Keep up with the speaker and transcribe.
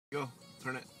Go.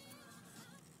 Turn it.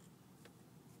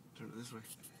 Turn it this way.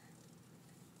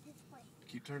 This way.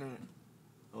 Keep turning it.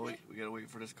 Oh wait, we gotta wait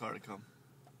for this car to come.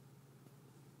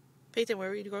 Peyton, where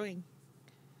are you going?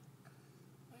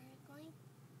 Where are we going?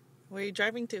 Where are you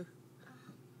driving to?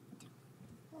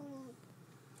 Home.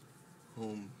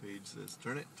 Home page says.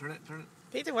 Turn it, turn it, turn it.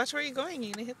 Peyton, watch where you're going.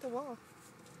 You're gonna hit the wall.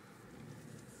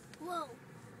 Whoa.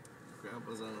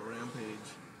 Grandpa's on a rampage.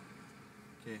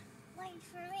 Okay. Wait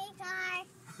for me, car.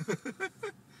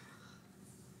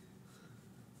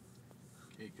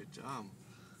 Okay, good job.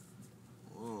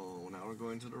 Whoa, now we're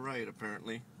going to the right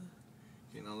apparently.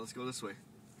 Okay, now let's go this way.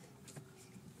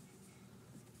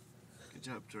 Good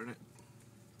job, turn it.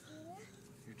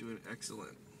 You're doing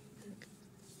excellent.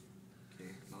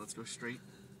 Okay, now let's go straight.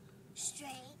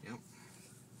 Straight. Yep.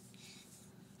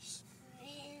 Straight.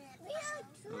 We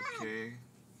don't drive. Okay.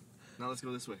 Now let's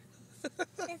go this way.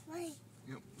 This way.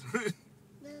 Yep.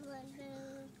 This one.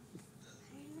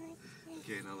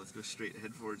 Okay, now let's go straight.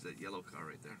 Head towards that yellow car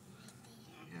right there.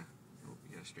 Yeah. Oh,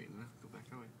 you gotta straighten it up. Go back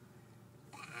that way.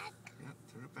 Back. Yeah,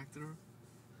 turn it back to the road.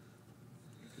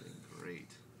 You're doing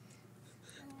great.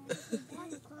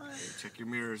 Okay, check your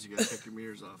mirrors. You gotta check your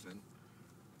mirrors often.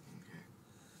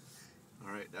 Okay.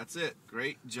 Alright, that's it.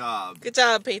 Great job. Good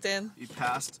job, Peyton. You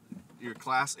passed your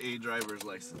Class A driver's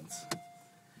license.